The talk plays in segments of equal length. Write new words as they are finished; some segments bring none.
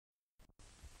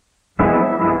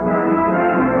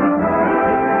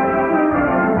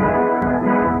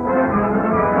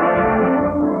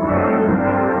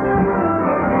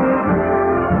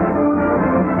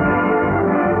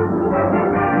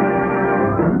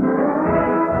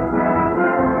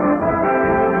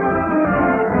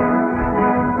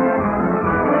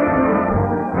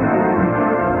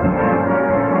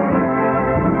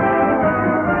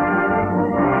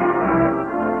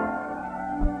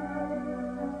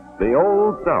The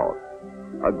Old South,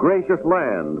 a gracious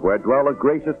land where dwell a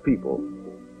gracious people.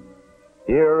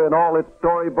 Here in all its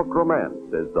storybook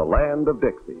romance is the land of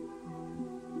Dixie.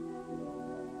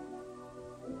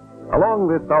 Along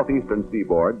this southeastern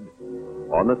seaboard,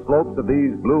 on the slopes of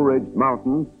these blue-ridged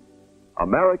mountains,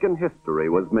 American history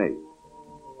was made.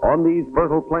 On these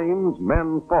fertile plains,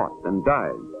 men fought and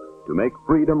died to make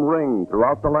freedom ring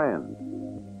throughout the land.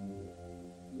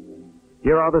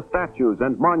 Here are the statues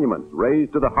and monuments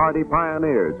raised to the hardy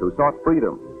pioneers who sought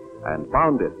freedom and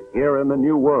found it here in the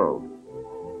New World.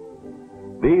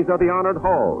 These are the honored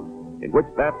halls in which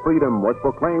that freedom was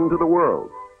proclaimed to the world.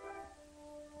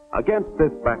 Against this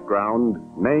background,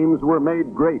 names were made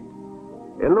great,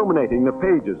 illuminating the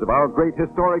pages of our great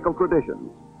historical traditions.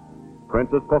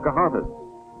 Princess Pocahontas,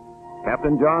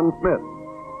 Captain John Smith,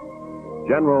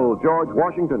 General George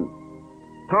Washington,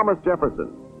 Thomas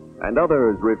Jefferson, and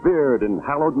others revered in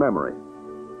hallowed memory.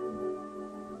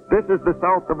 This is the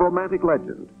South of romantic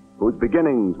legend, whose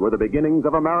beginnings were the beginnings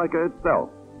of America itself,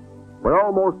 where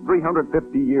almost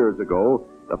 350 years ago,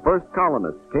 the first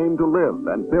colonists came to live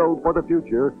and build for the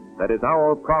future that is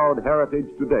our proud heritage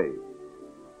today.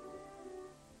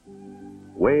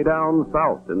 Way down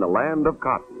south in the land of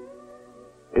cotton,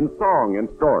 in song and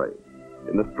story,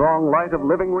 in the strong light of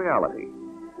living reality,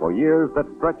 for years that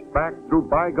stretch back through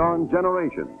bygone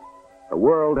generations, the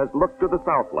world has looked to the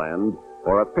Southland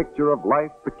for a picture of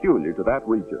life peculiar to that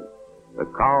region, the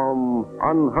calm,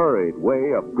 unhurried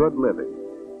way of good living.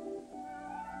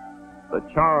 The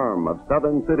charm of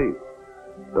southern cities,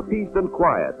 the peace and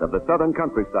quiet of the southern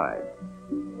countryside,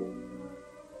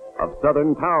 of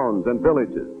southern towns and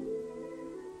villages,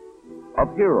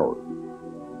 of heroes,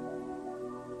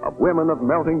 of women of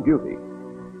melting beauty.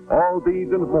 All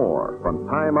these and more, from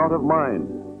time out of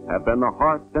mind, have been the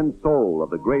heart and soul of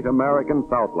the great American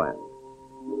Southland.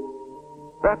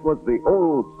 That was the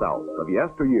old South of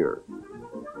yesteryear.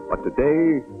 But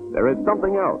today, there is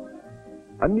something else.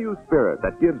 A new spirit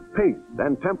that gives pace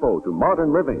and tempo to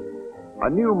modern living.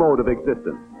 A new mode of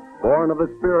existence, born of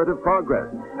the spirit of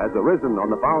progress, has arisen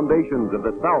on the foundations of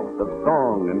the South of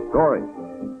song and story.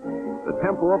 The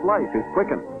tempo of life is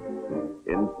quickened.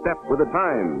 In step with the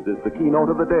times is the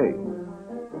keynote of the day.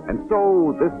 And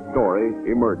so this story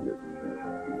emerges.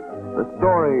 The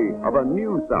story of a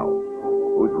new South,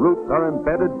 whose roots are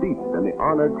embedded deep in the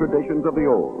honored traditions of the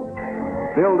old,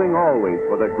 building always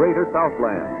for the greater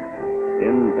Southland,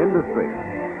 in industry,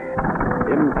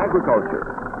 in agriculture,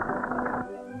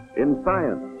 in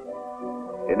science,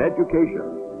 in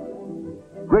education,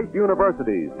 great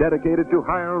universities dedicated to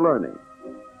higher learning,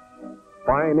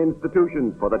 fine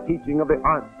institutions for the teaching of the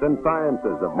arts and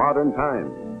sciences of modern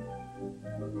times.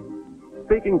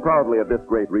 Speaking proudly of this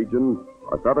great region,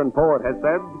 a Southern poet has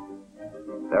said,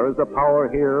 "There is a power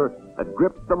here that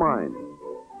grips the mind.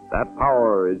 That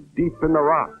power is deep in the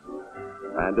rocks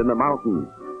and in the mountains.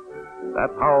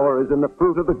 That power is in the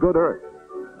fruit of the good earth,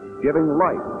 giving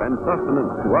life and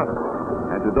sustenance to us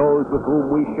and to those with whom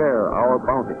we share our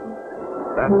bounty.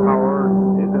 That power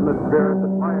is in the spirit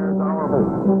that fires our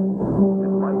hope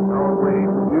and lights our way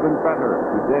to even better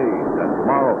todays and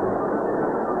tomorrows."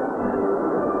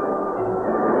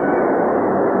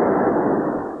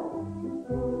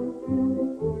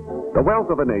 The wealth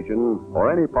of a nation, or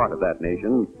any part of that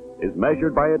nation, is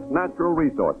measured by its natural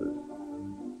resources,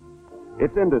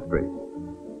 its industries,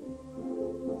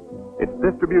 its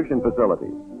distribution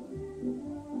facilities,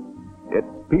 its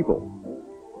people.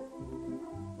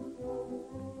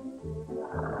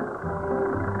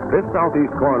 This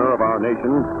southeast corner of our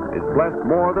nation is blessed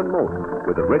more than most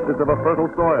with the riches of a fertile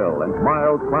soil and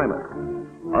mild climate,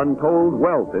 untold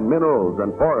wealth in minerals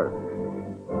and forests,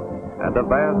 and a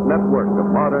vast network of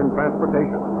modern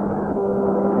transportation.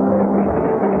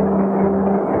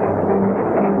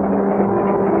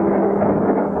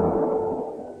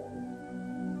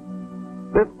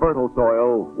 This fertile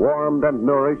soil, warmed and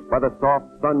nourished by the soft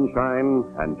sunshine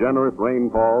and generous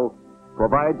rainfall,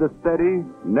 provides a steady,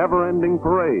 never-ending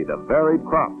parade of varied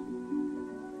crops.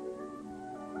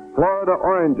 Florida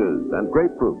oranges and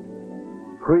grapefruit,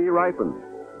 pre-ripened,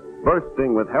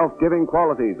 bursting with health-giving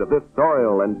qualities of this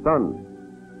soil and sun,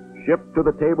 shipped to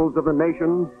the tables of the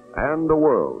nation and the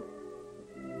world.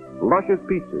 Luscious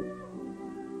peaches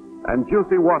and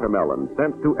juicy watermelons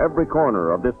sent to every corner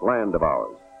of this land of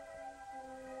ours.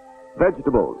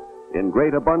 Vegetables in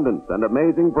great abundance and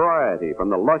amazing variety from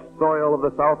the lush soil of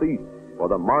the Southeast for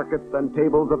the markets and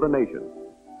tables of the nation.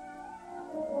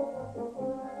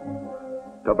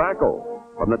 Tobacco,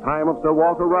 from the time of Sir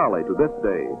Walter Raleigh to this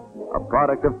day, a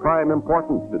product of prime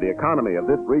importance to the economy of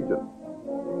this region.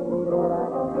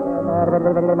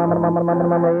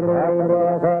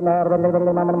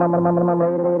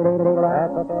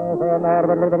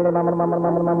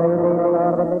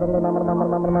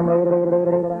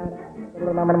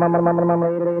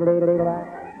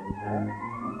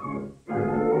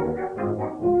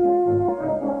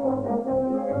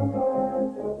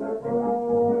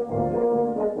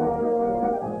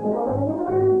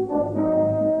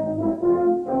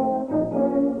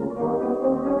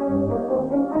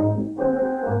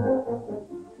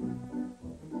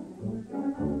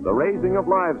 The raising of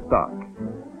livestock,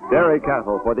 dairy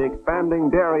cattle for the expanding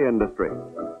dairy industry,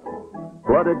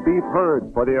 blooded beef herds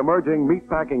for the emerging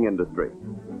meatpacking industry,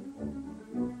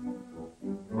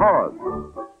 hogs,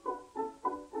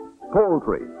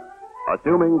 poultry,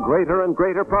 assuming greater and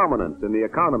greater prominence in the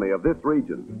economy of this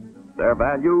region, their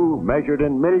value measured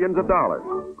in millions of dollars.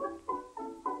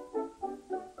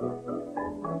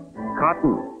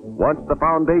 Cotton, once the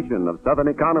foundation of Southern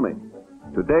economy,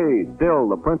 today still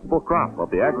the principal crop of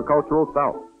the agricultural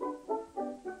South.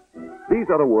 These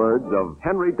are the words of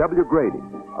Henry W. Grady,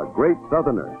 a great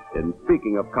Southerner, in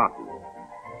speaking of cotton.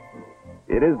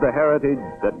 It is the heritage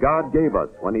that God gave us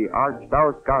when He arched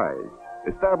our skies,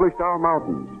 established our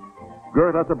mountains,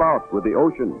 girt us about with the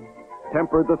ocean,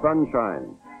 tempered the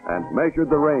sunshine, and measured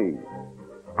the rain,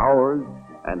 ours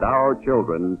and our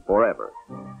children's forever.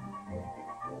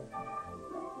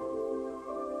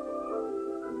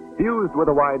 Fused with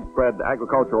the widespread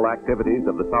agricultural activities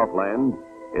of the Southland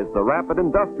is the rapid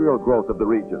industrial growth of the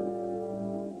region,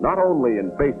 not only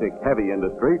in basic heavy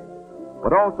industry,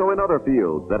 but also in other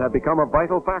fields that have become a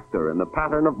vital factor in the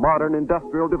pattern of modern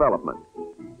industrial development.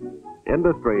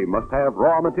 Industry must have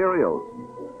raw materials,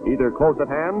 either close at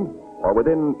hand or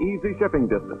within easy shipping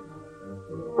distance.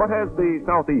 What has the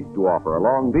Southeast to offer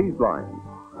along these lines?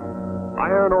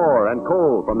 Iron ore and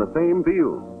coal from the same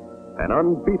fields, an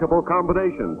unbeatable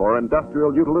combination for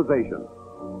industrial utilization.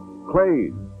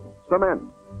 Clays, cement,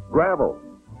 gravel,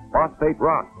 phosphate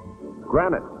rock,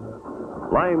 granite,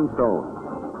 limestone,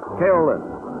 kaolin,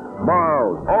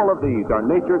 marls, all of these are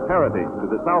nature's heritage to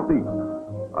the Southeast,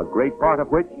 a great part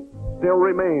of which still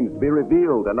remains to be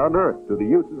revealed and unearthed to the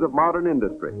uses of modern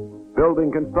industry, building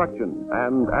construction,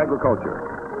 and agriculture.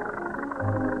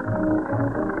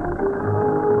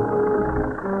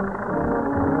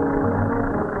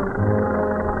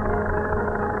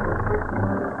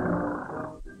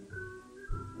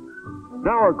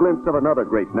 Now a glimpse of another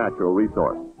great natural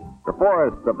resource, the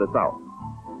forests of the South,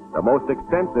 the most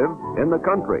extensive in the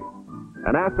country,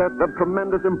 an asset of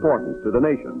tremendous importance to the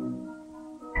nation.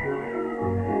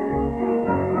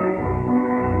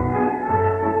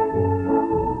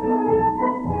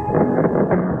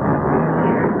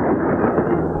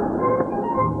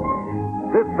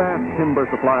 This vast timber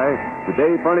supply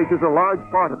today furnishes a large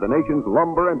part of the nation's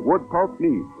lumber and wood pulp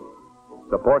needs,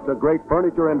 supports a great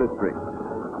furniture industry,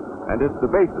 and is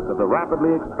the basis of the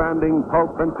rapidly expanding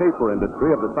pulp and paper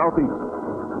industry of the Southeast.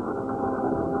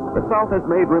 The South has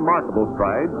made remarkable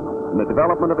strides in the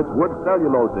development of its wood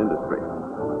cellulose industry,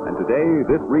 and today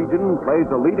this region plays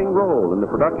a leading role in the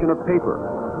production of paper,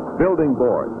 building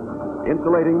boards,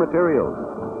 insulating materials,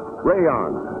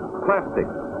 rayon,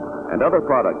 plastics, and other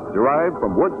products derived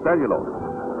from wood cellulose.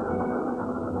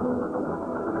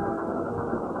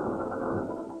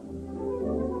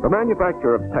 The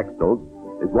manufacture of textiles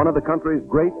is one of the country's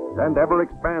great and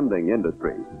ever-expanding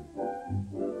industries.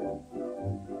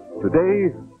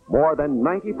 Today, more than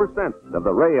 90% of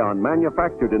the rayon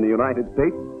manufactured in the United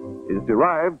States is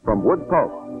derived from wood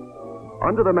pulp.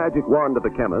 Under the magic wand of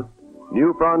the chemist,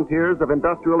 new frontiers of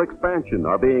industrial expansion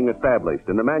are being established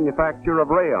in the manufacture of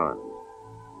rayon,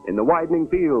 in the widening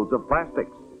fields of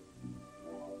plastics,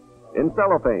 in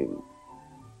cellophane,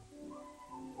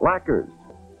 lacquers,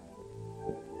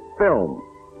 film,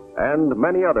 and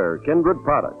many other kindred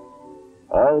products,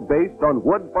 all based on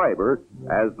wood fiber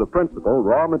as the principal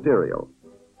raw material.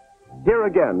 Here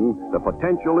again, the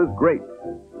potential is great.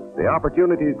 The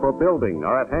opportunities for building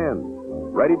are at hand,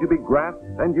 ready to be grasped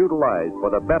and utilized for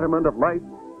the betterment of life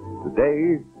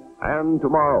today and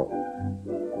tomorrow.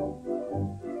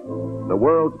 The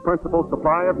world's principal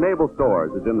supply of naval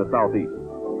stores is in the Southeast.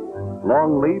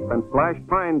 Longleaf and slash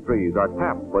pine trees are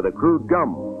tapped for the crude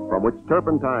gum from which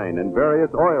turpentine and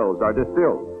various oils are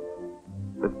distilled.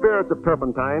 The spirits of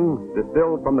turpentine,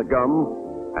 distilled from the gum,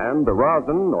 and the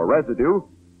rosin or residue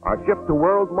are shipped to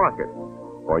world markets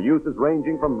for uses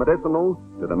ranging from medicinal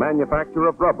to the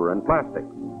manufacture of rubber and plastics,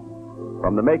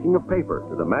 from the making of paper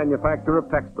to the manufacture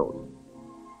of textiles.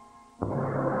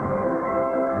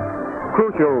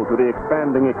 Crucial to the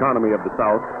expanding economy of the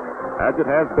South, as it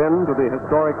has been to the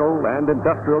historical and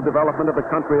industrial development of the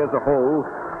country as a whole,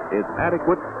 is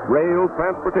adequate rail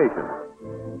transportation.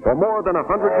 For more than 100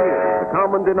 years, the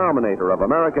common denominator of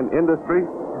American industry,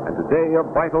 and today a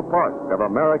vital part of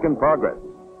American progress.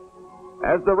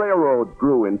 As the railroads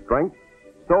grew in strength,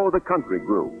 so the country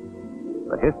grew.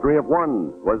 The history of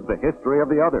one was the history of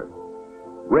the other.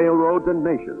 Railroads and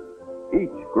nations,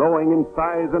 each growing in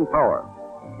size and power,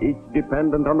 each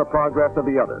dependent on the progress of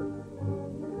the other.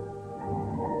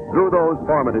 Through those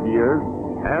formative years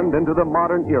and into the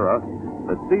modern era,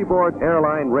 the Seaboard Air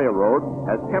Line Railroad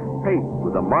has kept pace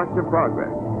with the march of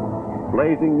progress,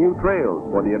 blazing new trails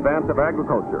for the advance of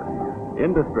agriculture,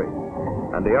 industry,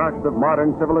 and the arts of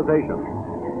modern civilization,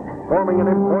 forming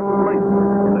an important link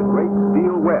in the great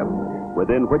steel web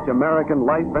within which American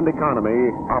life and economy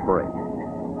operate.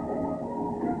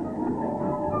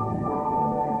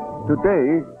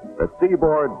 Today, the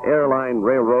Seaboard Air Line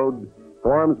Railroad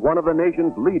forms one of the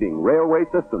nation's leading railway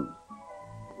systems,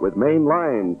 with main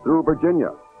lines through Virginia,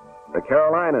 the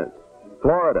Carolinas,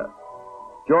 Florida,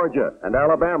 Georgia, and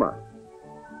Alabama,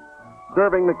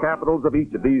 serving the capitals of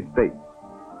each of these states,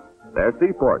 their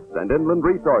seaports and inland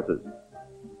resources,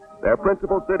 their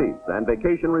principal cities and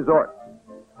vacation resorts,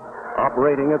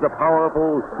 operating as a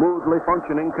powerful, smoothly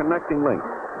functioning connecting link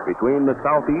between the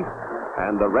Southeast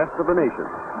and the rest of the nation.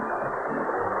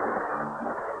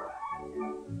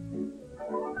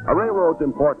 A railroad's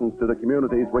importance to the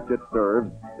communities which it serves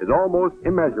is almost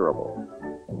immeasurable.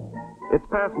 Its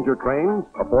passenger trains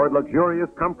afford luxurious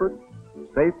comfort,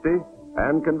 safety,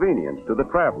 and convenience to the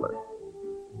traveler.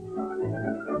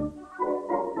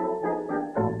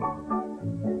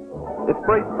 Its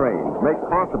freight trains make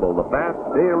possible the vast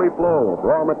daily flow of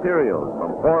raw materials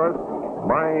from forest,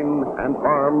 mine, and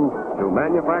farm to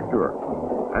manufacturer,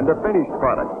 and the finished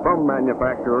product from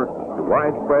manufacturer to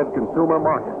widespread consumer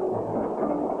markets.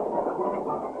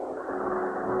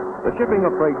 The shipping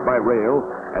of freight by rail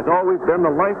has always been the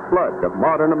lifeblood of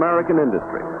modern American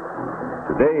industry.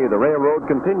 Today, the railroad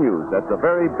continues as the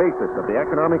very basis of the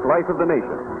economic life of the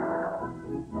nation.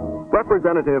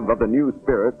 Representative of the new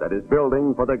spirit that is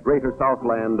building for the greater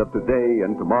Southland of today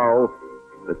and tomorrow,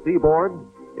 the Seaboard,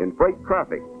 in freight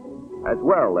traffic, as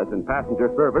well as in passenger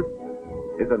service,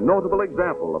 is a notable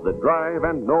example of the drive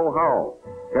and know-how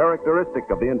characteristic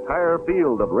of the entire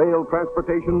field of rail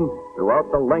transportation throughout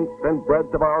the length and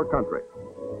breadth of our country.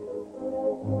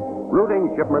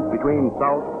 Routing shipments between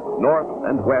South, North,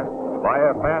 and West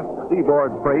via fast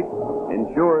seaboard freight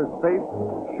ensures safe,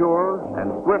 sure,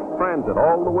 and swift transit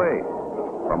all the way,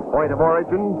 from point of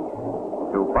origin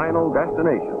to final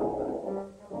destination.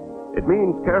 It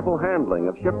means careful handling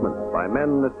of shipments by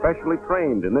men especially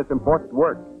trained in this important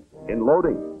work, in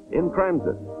loading, in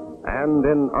transit, and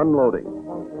in unloading.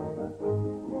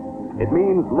 It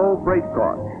means low freight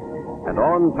costs and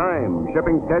on-time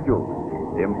shipping schedules,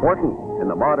 important in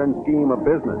the modern scheme of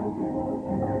business.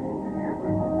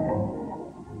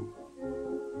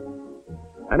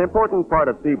 An important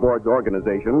part of Seaboard's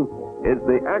organization is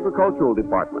the agricultural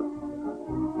department.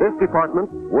 This department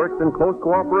works in close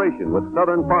cooperation with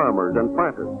southern farmers and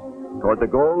planters toward the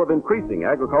goal of increasing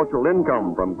agricultural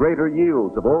income from greater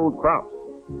yields of old crops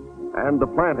and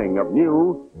the planting of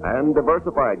new and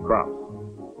diversified crops.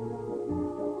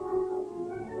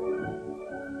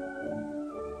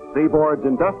 Seaboard's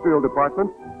industrial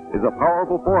department is a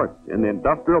powerful force in the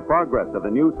industrial progress of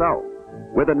the New South,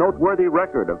 with a noteworthy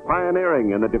record of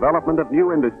pioneering in the development of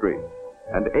new industries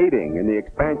and aiding in the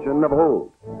expansion of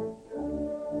old.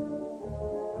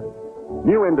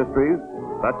 New industries,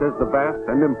 such as the vast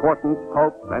and important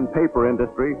pulp and paper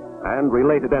industry and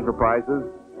related enterprises,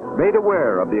 made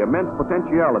aware of the immense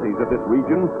potentialities of this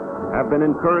region, have been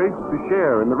encouraged to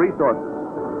share in the resources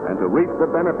and to reap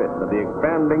the benefits of the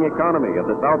expanding economy of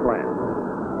the Southland.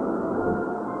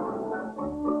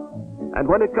 And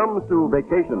when it comes to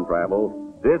vacation travel,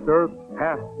 this earth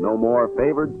hath no more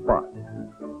favored spot.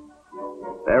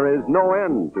 There is no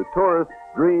end to tourists'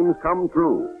 dreams come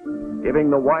true, giving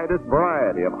the widest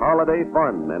variety of holiday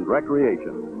fun and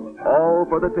recreation, all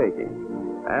for the taking,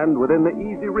 and within the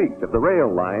easy reach of the rail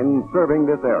line serving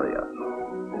this area.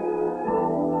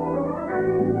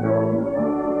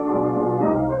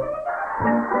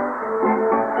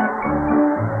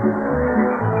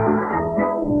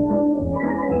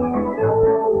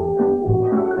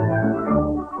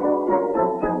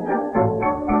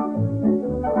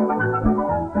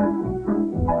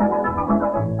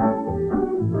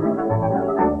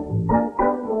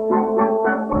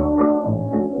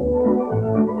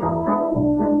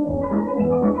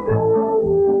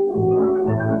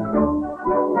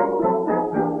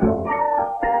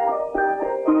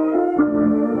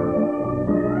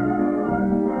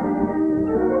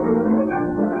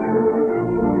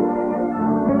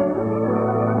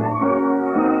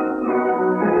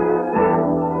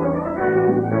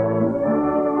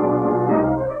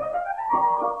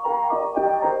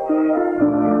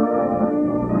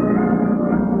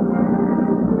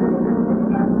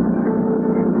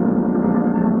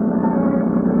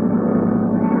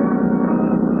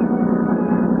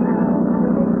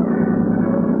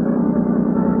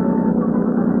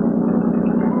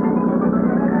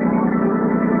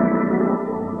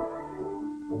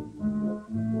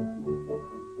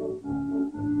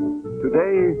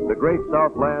 Today, the great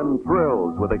Southland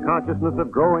thrills with a consciousness of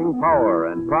growing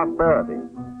power and prosperity.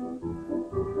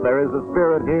 There is a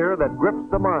spirit here that grips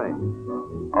the mind,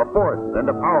 a force and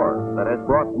a power that has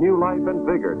brought new life and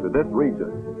vigor to this region.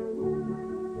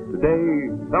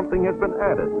 Today, something has been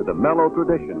added to the mellow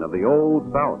tradition of the Old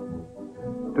South.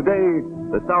 Today,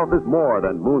 the South is more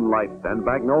than moonlight and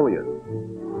magnolias.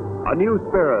 A new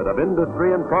spirit of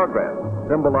industry and progress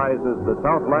symbolizes the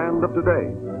Southland of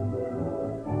today.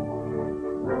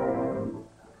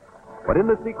 But in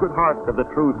the secret heart of the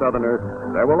true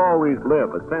Southerner, there will always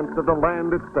live a sense of the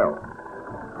land itself,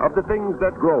 of the things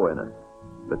that grow in it,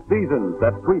 the seasons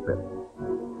that sweep it,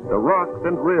 the rocks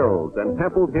and rills and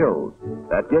templed hills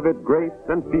that give it grace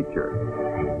and feature.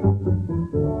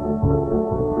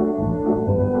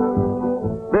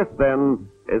 This,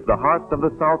 then, is the heart of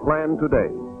the Southland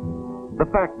today. The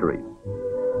factories,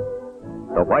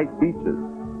 the white beaches,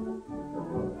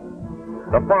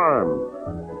 the farms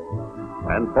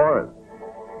and forests,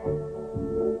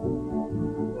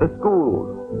 the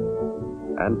schools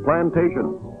and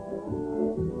plantations,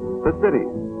 the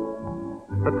cities,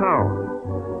 the towns,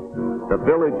 the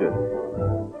villages,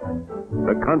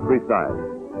 the countryside.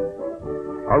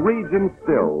 A region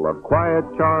still of quiet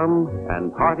charm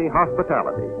and hearty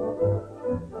hospitality.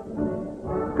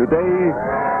 Today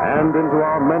and into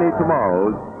our many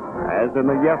tomorrows, as in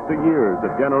the yesteryears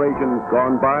of generations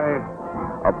gone by,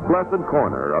 a blessed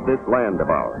corner of this land of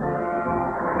ours.